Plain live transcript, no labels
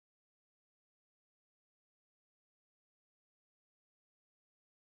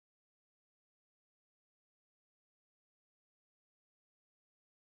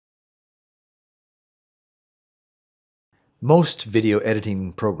Most video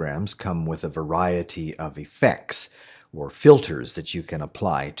editing programs come with a variety of effects or filters that you can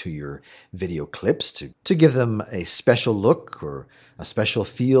apply to your video clips to give them a special look or a special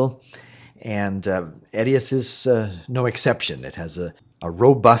feel. And Edius is no exception. It has a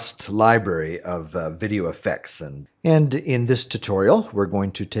robust library of video effects. And in this tutorial, we're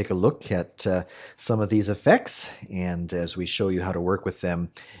going to take a look at some of these effects. And as we show you how to work with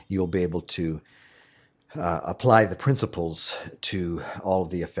them, you'll be able to apply the principles to all of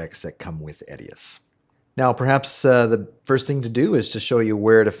the effects that come with Edius. Now, perhaps the first thing to do is to show you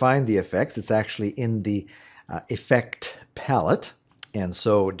where to find the effects. It's actually in the effect palette. And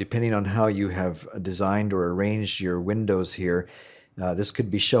so depending on how you have designed or arranged your windows here, this could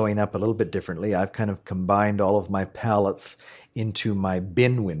be showing up a little bit differently. I've kind of combined all of my palettes into my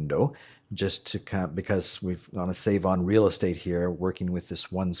bin window just to because we want to save on real estate here working with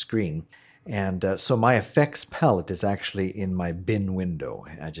this one screen. And so my effects palette is actually in my bin window.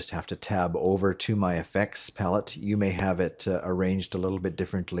 I just have to tab over to my effects palette. You may have it arranged a little bit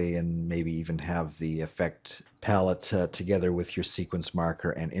differently and maybe even have the effect palette together with your sequence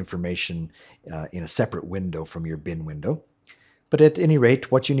marker and information in a separate window from your bin window. But at any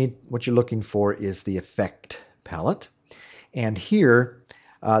rate, what you're looking for is the effect palette. And here,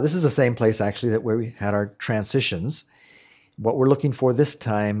 this is the same place actually where we had our transitions. What we're looking for this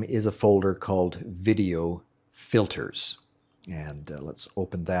time is a folder called Video Filters. And let's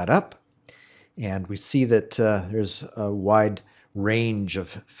open that up. And we see that there's a wide range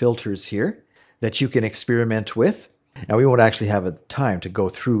of filters here that you can experiment with. Now, we won't actually have a time to go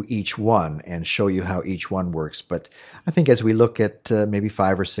through each one and show you how each one works, but I think as we look at maybe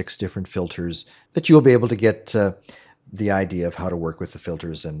 5 or 6 different filters, that you'll be able to get the idea of how to work with the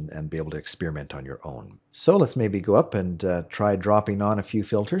filters and be able to experiment on your own. So let's maybe go up and try dropping on a few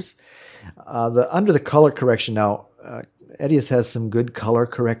filters. Under the color correction now, Edius has some good color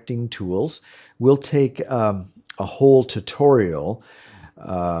correcting tools. We'll take a whole tutorial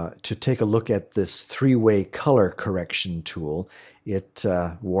to take a look at this 3-way color correction tool. It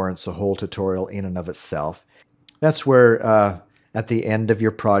warrants a whole tutorial in and of itself. That's where at the end of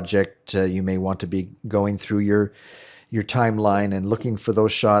your project, you may want to be going through your timeline and looking for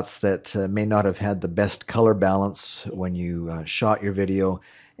those shots that may not have had the best color balance when you shot your video,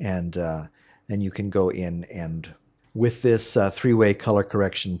 and then you can go in and with this 3-way color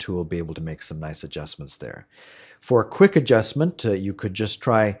correction tool be able to make some nice adjustments there. For a quick adjustment, you could just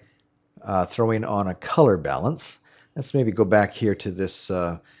try throwing on a color balance. Let's maybe go back here to this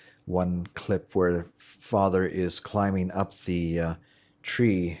one clip where the father is climbing up the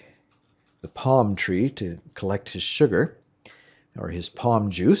tree, the palm tree, to collect his sugar or his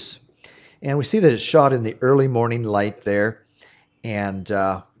palm juice. And we see that it's shot in the early morning light there. And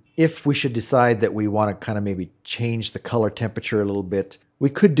if we should decide that we want to kind of maybe change the color temperature a little bit, we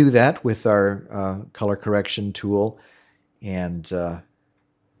could do that with our color correction tool and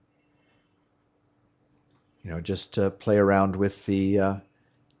just play around with the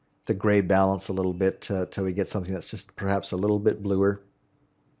gray balance a little bit till we get something that's just perhaps a little bit bluer,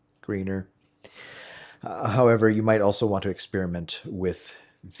 greener. However, you might also want to experiment with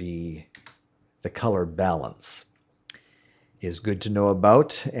the color balance. Is good to know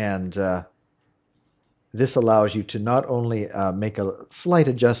about, and this allows you to not only make a slight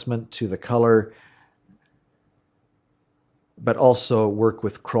adjustment to the color, but also work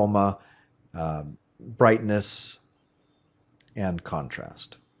with chroma, brightness, and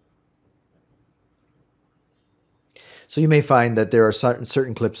contrast. So you may find that there are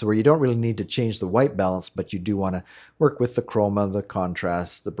certain clips where you don't really need to change the white balance, but you do want to work with the chroma, the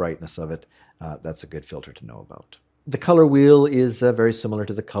contrast, the brightness of it. That's a good filter to know about. The color wheel is very similar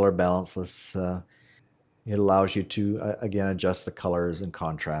to the color balance. It allows you to, again, adjust the colors and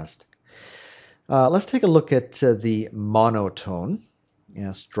contrast. Let's take a look at the monotone.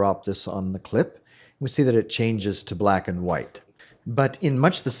 Let's drop this on the clip. We see that it changes to black and white. But in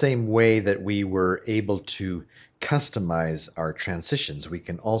much the same way that we were able to customize our transitions, we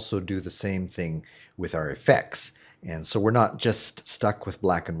can also do the same thing with our effects. And so we're not just stuck with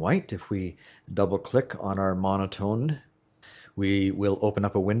black and white. If we double click on our monotone, we will open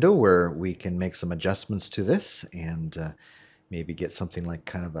up a window where we can make some adjustments to this and maybe get something like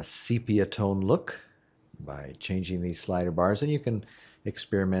kind of a sepia tone look by changing these slider bars. And you can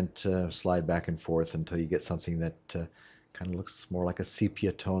experiment, slide back and forth until you get something that kind of looks more like a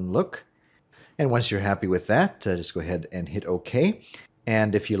sepia tone look. And once you're happy with that, just go ahead and hit OK.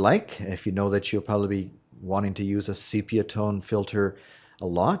 And if you know that you'll probably be wanting to use a sepia tone filter a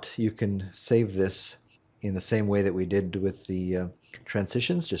lot, you can save this in the same way that we did with the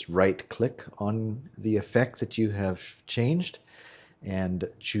transitions, just right click on the effect that you have changed and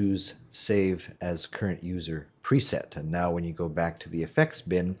choose Save as Current User Preset. And now when you go back to the effects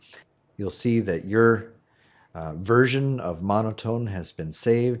bin, you'll see that your version of monotone has been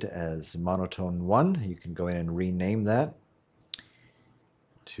saved as monotone 1. You can go in and rename that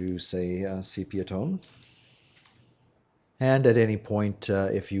to, say, sepia tone. And at any point,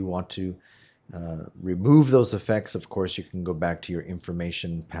 if you want to remove those effects, of course, you can go back to your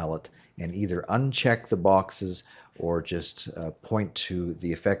information palette and either uncheck the boxes or just point to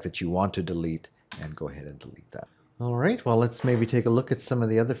the effect that you want to delete and go ahead and delete that. All right, well, let's maybe take a look at some of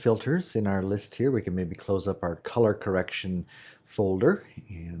the other filters in our list here. We can maybe close up our color correction folder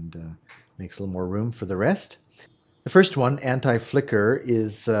and makes a little more room for the rest. The first one, anti-flicker,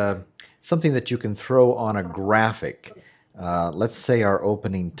 is something that you can throw on a graphic. Let's say our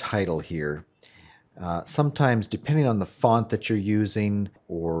opening title here. Sometimes, depending on the font that you're using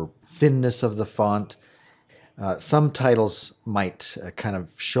or thinness of the font, some titles might kind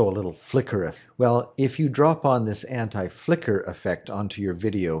of show a little flicker. Well, if you drop on this anti-flicker effect onto your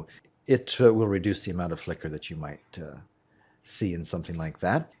video, it will reduce the amount of flicker that you might see in something like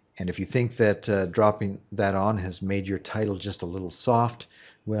that. And if you think that dropping that on has made your title just a little soft,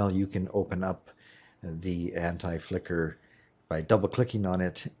 well, you can open up the anti-flicker by double-clicking on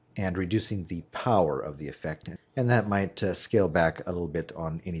it and reducing the power of the effect. And that might scale back a little bit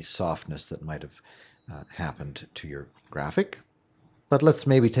on any softness that might have happened to your graphic. But let's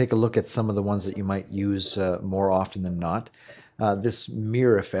maybe take a look at some of the ones that you might use more often than not. This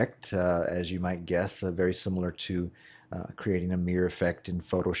mirror effect, as you might guess, very similar to creating a mirror effect in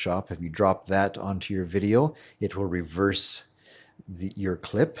Photoshop. If you drop that onto your video, it will reverse your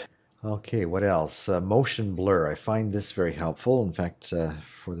clip. Okay, what else? Motion blur. I find this very helpful. In fact,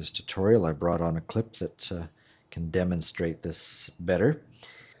 for this tutorial, I brought on a clip that can demonstrate this better.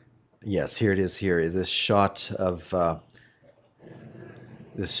 Yes, here it is here. This shot of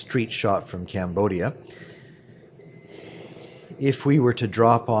this street shot from Cambodia. If we were to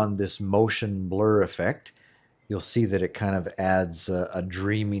drop on this motion blur effect, you'll see that it kind of adds a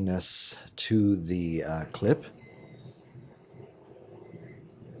dreaminess to the clip.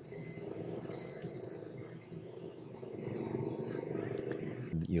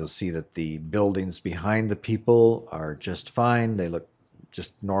 You'll see that the buildings behind the people are just fine. They look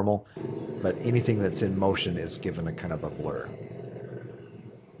just normal, but anything that's in motion is given a kind of a blur.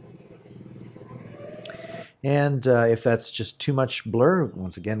 And if that's just too much blur,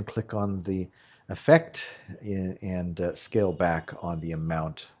 once again, click on the effect and scale back on the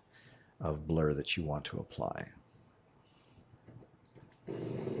amount of blur that you want to apply.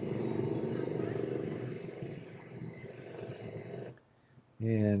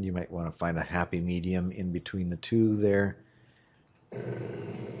 And you might want to find a happy medium in between the two there.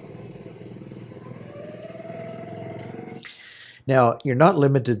 Now, you're not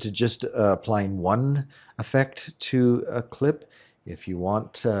limited to just applying one effect to a clip. If you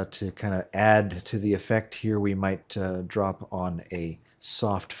want to kind of add to the effect here, we might drop on a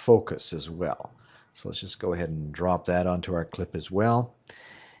soft focus as well. So let's just go ahead and drop that onto our clip as well.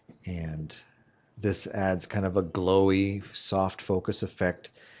 And this adds kind of a glowy, soft focus effect,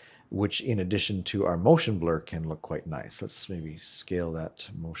 which in addition to our motion blur can look quite nice. Let's maybe scale that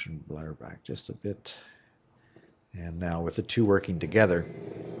motion blur back just a bit. And now with the two working together,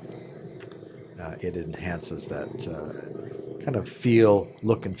 it enhances that kind of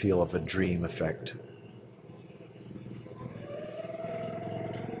look and feel of a dream effect.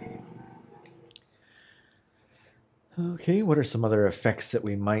 Okay, what are some other effects that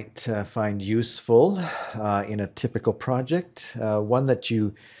we might find useful in a typical project? One that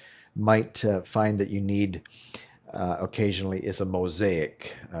you might find that you need occasionally is a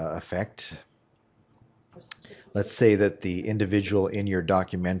mosaic effect. Let's say that the individual in your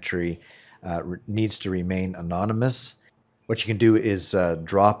documentary needs to remain anonymous. What you can do is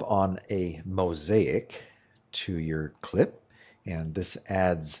drop on a mosaic to your clip, and this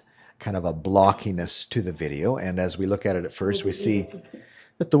adds kind of a blockiness to the video. And as we look at it at first, we see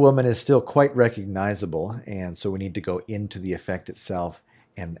that the woman is still quite recognizable, and so we need to go into the effect itself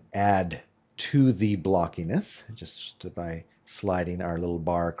and add to the blockiness just by sliding our little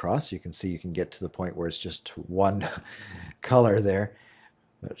bar across. You can see you can get to the point where it's just one color there.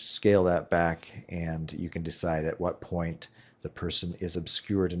 But scale that back and you can decide at what point the person is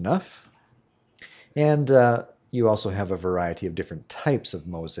obscured enough. And you also have a variety of different types of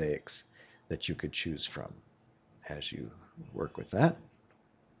mosaics that you could choose from as you work with that.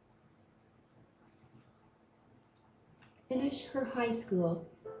 Finish her high school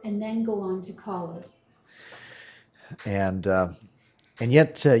and then go on to college. And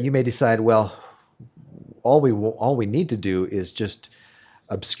yet you may decide, well, all we need to do is just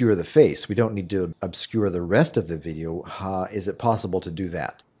obscure the face. We don't need to obscure the rest of the video. Is it possible to do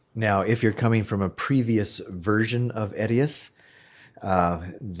that? Now, if you're coming from a previous version of Edius,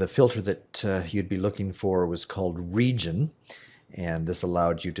 the filter that you'd be looking for was called region, and this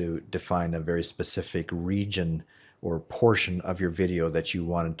allowed you to define a very specific region or portion of your video that you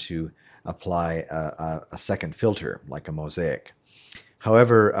wanted to apply a second filter, like a mosaic.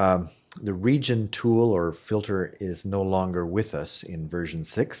 However, the region tool or filter is no longer with us in version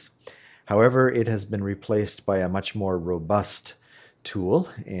 6. However, it has been replaced by a much more robust tool,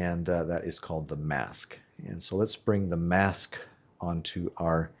 and that is called the mask. And so let's bring the mask onto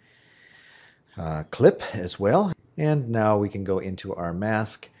our clip as well. And now we can go into our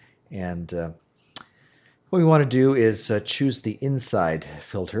mask, and what we want to do is choose the inside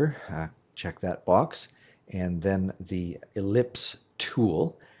filter, check that box, and then the ellipse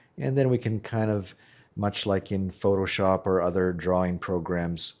tool, and then we can kind of, much like in Photoshop or other drawing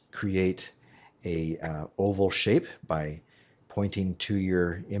programs, create a oval shape by pointing to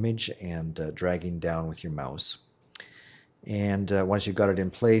your image and dragging down with your mouse. And once you've got it in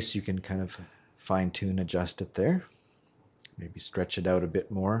place, you can kind of fine-tune, adjust it there. Maybe stretch it out a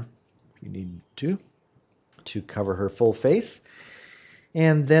bit more if you need to cover her full face.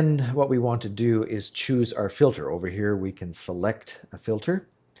 And then what we want to do is choose our filter. Over here we can select a filter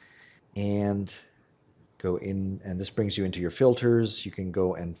and go in, and this brings you into your filters. You can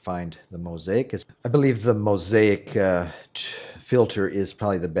go and find the mosaic. I believe the mosaic filter is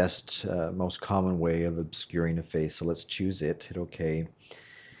probably the best, most common way of obscuring a face. So let's choose it, hit OK.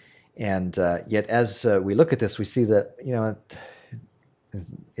 And yet as we look at this, we see that, you know,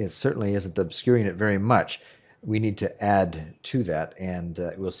 it certainly isn't obscuring it very much. We need to add to that, and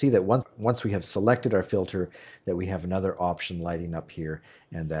we'll see that once we have selected our filter, that we have another option lighting up here,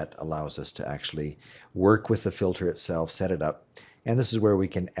 and that allows us to actually work with the filter itself, set it up. And this is where we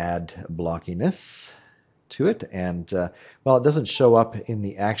can add blockiness to it. And while it doesn't show up in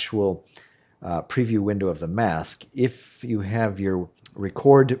the actual preview window of the mask, if you have your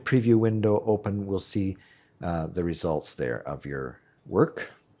record preview window open, we'll see the results there of your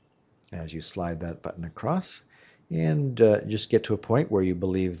work as you slide that button across, and just get to a point where you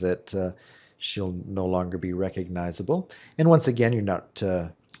believe that she'll no longer be recognizable. And once again, you're not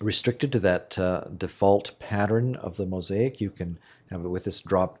restricted to that default pattern of the mosaic. You can have it with this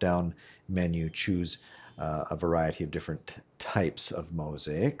drop-down menu, choose a variety of different types of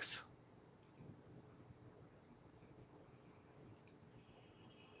mosaics.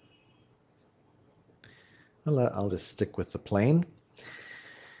 I'll just stick with the plain.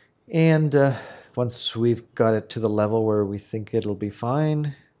 And once we've got it to the level where we think it'll be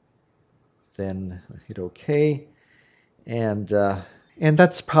fine, then hit OK. And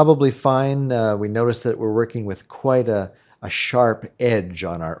that's probably fine. We notice that we're working with quite a sharp edge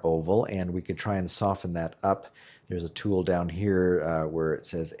on our oval, and we could try and soften that up. There's a tool down here where it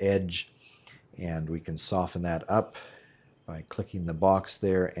says Edge, and we can soften that up by clicking the box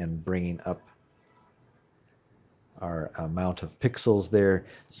there and bringing up our amount of pixels there,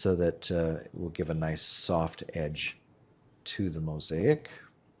 so that we'll give a nice soft edge to the mosaic,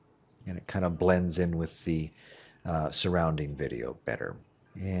 and it kind of blends in with the surrounding video better.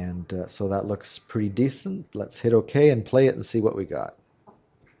 And so that looks pretty decent. Let's hit OK and play it and see what we got.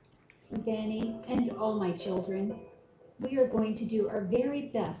 Vanny and all my children, we are going to do our very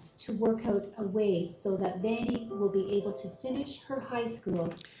best to work out a way so that Vanny will be able to finish her high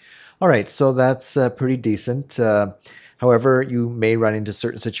school. All right, so that's pretty decent. However, you may run into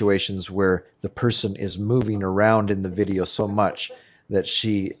certain situations where the person is moving around in the video so much that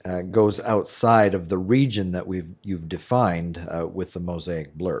she goes outside of the region that you've defined with the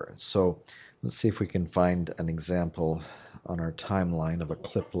mosaic blur. So let's see if we can find an example on our timeline of a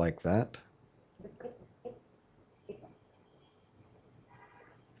clip like that.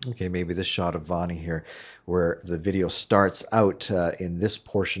 Okay, maybe this shot of Vani here, where the video starts out in this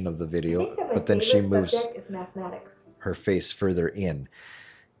portion of the video, but then she moves her face further in.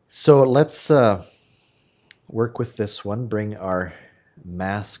 So let's work with this one. Bring our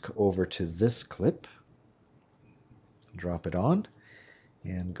mask over to this clip, drop it on,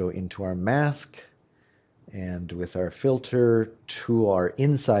 and go into our mask. And with our filter tool, our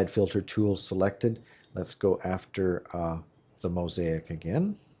inside filter tool selected, let's go after the mosaic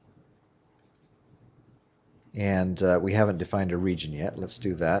again. And we haven't defined a region yet. Let's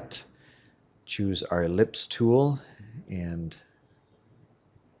do that. Choose our ellipse tool and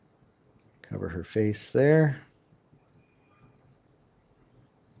cover her face there.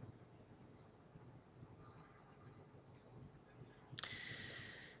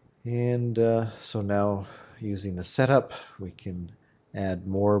 And so now using the setup, we can add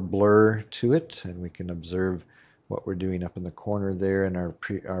more blur to it, and we can observe what we're doing up in the corner there in our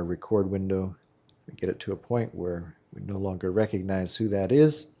record window. We get it to a point where we no longer recognize who that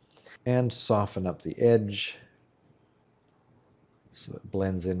is, and soften up the edge so it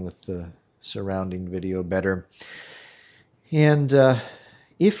blends in with the surrounding video better. And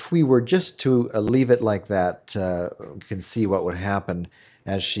if we were just to leave it like that, you can see what would happen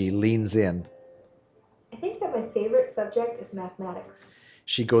as she leans in. I think that my favorite subject is mathematics.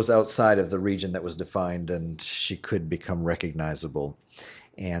 She goes outside of the region that was defined, and she could become recognizable.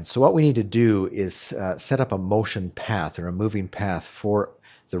 And so what we need to do is set up a motion path or a moving path for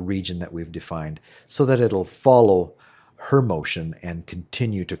the region that we've defined so that it'll follow her motion and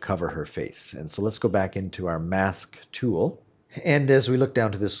continue to cover her face. And so let's go back into our mask tool. And as we look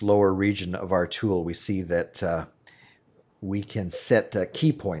down to this lower region of our tool, we see that we can set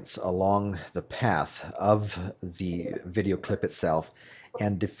key points along the path of the video clip itself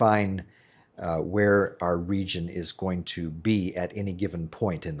and define where our region is going to be at any given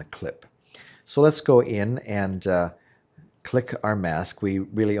point in the clip. So let's go in and click our mask. We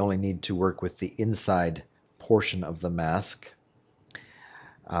really only need to work with the inside portion of the mask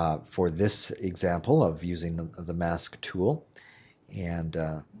for this example of using the mask tool.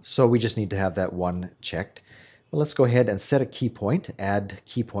 And so we just need to have that one checked. Well, let's go ahead and set a key point, add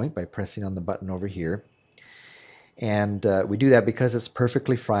key point by pressing on the button over here. And we do that because it's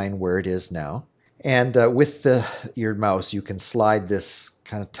perfectly fine where it is now. And with your mouse, you can slide this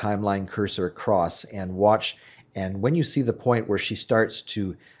kind of timeline cursor across and watch. And when you see the point where she starts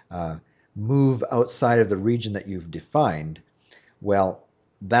to move outside of the region that you've defined, well,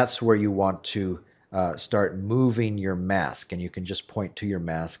 that's where you want to start moving your mask. And you can just point to your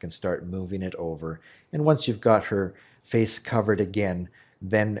mask and start moving it over. And once you've got her face covered again,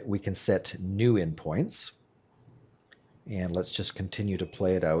 then we can set new endpoints. And let's just continue to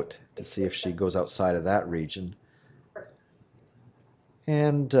play it out to see if she goes outside of that region.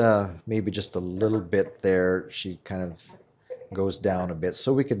 And maybe just a little bit there, she kind of goes down a bit.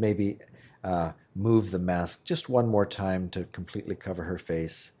 So we could maybe move the mask just one more time to completely cover her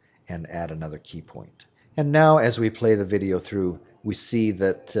face and add another key point. And now as we play the video through, we see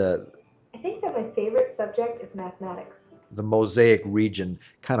that I think that my favorite subject is mathematics. the mosaic region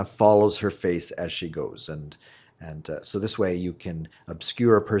kind of follows her face as she goes. And so this way you can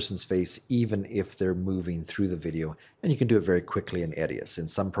obscure a person's face even if they're moving through the video. And you can do it very quickly in Edius. In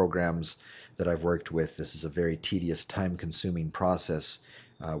some programs that I've worked with, this is a very tedious, time-consuming process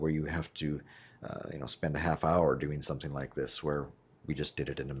where you have to spend a half hour doing something like this, where we just did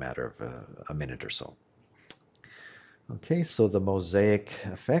it in a matter of a minute or so. Okay, so the mosaic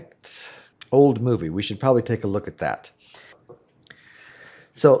effect. Old movie. We should probably take a look at that.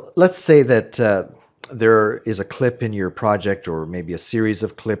 So let's say that there is a clip in your project, or maybe a series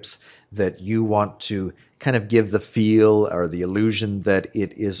of clips, that you want to kind of give the feel or the illusion that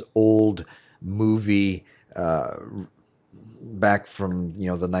it is old movie back from the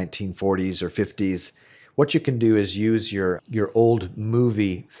 1940s or 50s. What you can do is use your old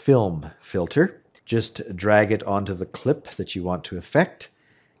movie film filter. Just drag it onto the clip that you want to affect,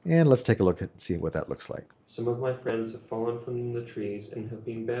 and let's take a look and see what that looks like. Some of my friends have fallen from the trees and have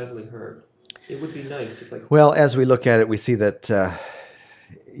been badly hurt. It would be nice if I... Well, as we look at it, we see that,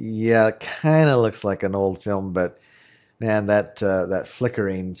 yeah, it kind of looks like an old film, but man, that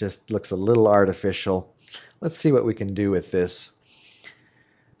flickering just looks a little artificial. Let's see what we can do with this.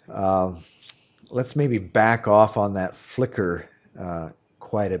 Let's maybe back off on that flicker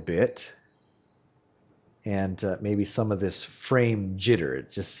quite a bit. And maybe some of this frame jitter.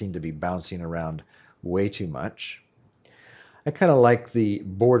 It just seemed to be bouncing around way too much. I kind of like the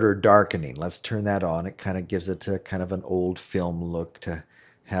border darkening. Let's turn that on. It kind of gives it a kind of an old film look to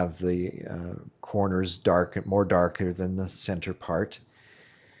have the corners more darker than the center part.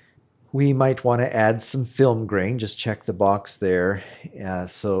 We might want to add some film grain. Just check the box there.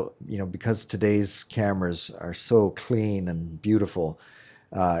 So, because today's cameras are so clean and beautiful,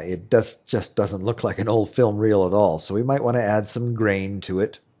 it just doesn't look like an old film reel at all. So we might want to add some grain to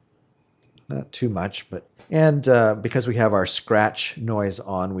it. Not too much, but... And because we have our scratch noise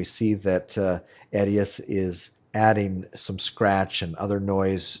on, we see that Edius is adding some scratch and other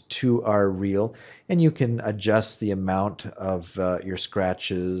noise to our reel. And you can adjust the amount of your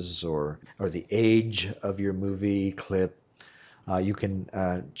scratches or the age of your movie clip. You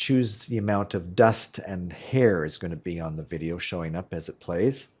can choose the amount of dust and hair is going to be on the video showing up as it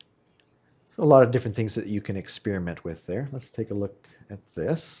plays. So a lot of different things that you can experiment with there. Let's take a look at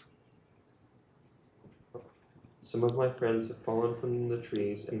this. Some of my friends have fallen from the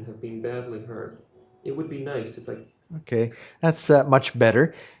trees and have been badly hurt. It would be nice if I... Okay, that's much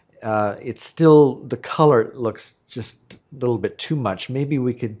better. It's still, the color looks just a little bit too much. Maybe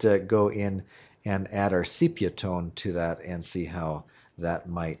we could go in and add our sepia tone to that and see how that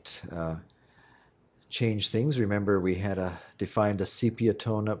might change things. Remember, we had defined a sepia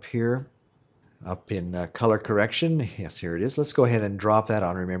tone up here, up in color correction. Yes, here it is. Let's go ahead and drop that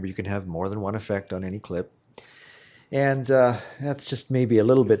on. Remember, you can have more than one effect on any clip. And that's just maybe a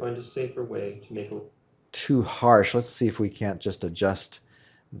little bit find a safer way to make it too harsh. Let's see if we can't just adjust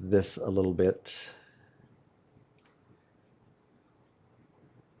this a little bit.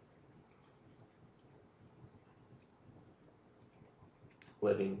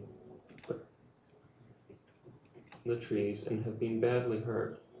 letting the trees and have been badly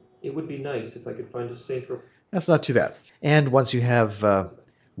hurt. It would be nice if I could find a safer... That's not too bad. And once you have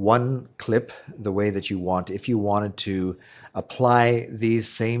one clip the way that you want, if you wanted to apply these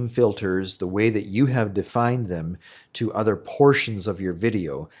same filters the way that you have defined them to other portions of your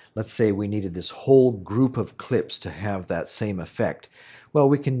video, let's say we needed this whole group of clips to have that same effect, well,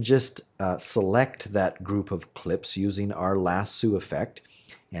 we can just select that group of clips using our lasso effect.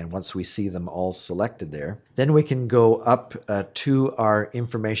 And once we see them all selected there, then we can go up to our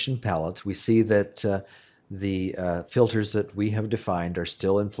information palette. We see that the filters that we have defined are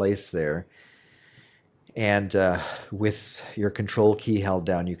still in place there. And with your control key held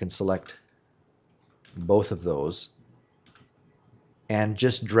down, you can select both of those and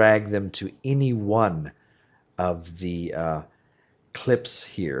just drag them to any one of the clips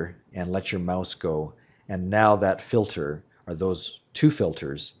here and let your mouse go. And now that filter, or those two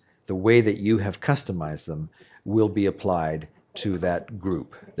filters, the way that you have customized them, will be applied to that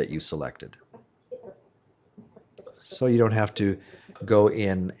group that you selected. So you don't have to go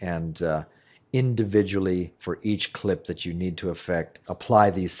in and individually for each clip that you need to affect,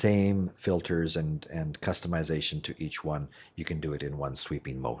 apply these same filters and customization to each one. You can do it in one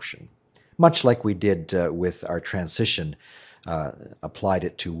sweeping motion. Much like we did with our transition, applied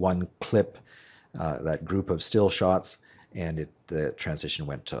it to one clip, that group of still shots, and the transition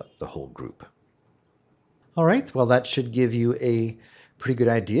went to the whole group. All right, well, that should give you a pretty good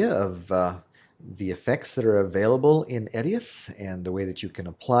idea of the effects that are available in Edius and the way that you can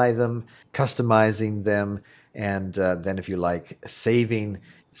apply them, customizing them, and then if you like, saving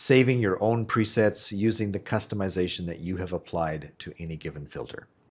your own presets using the customization that you have applied to any given filter.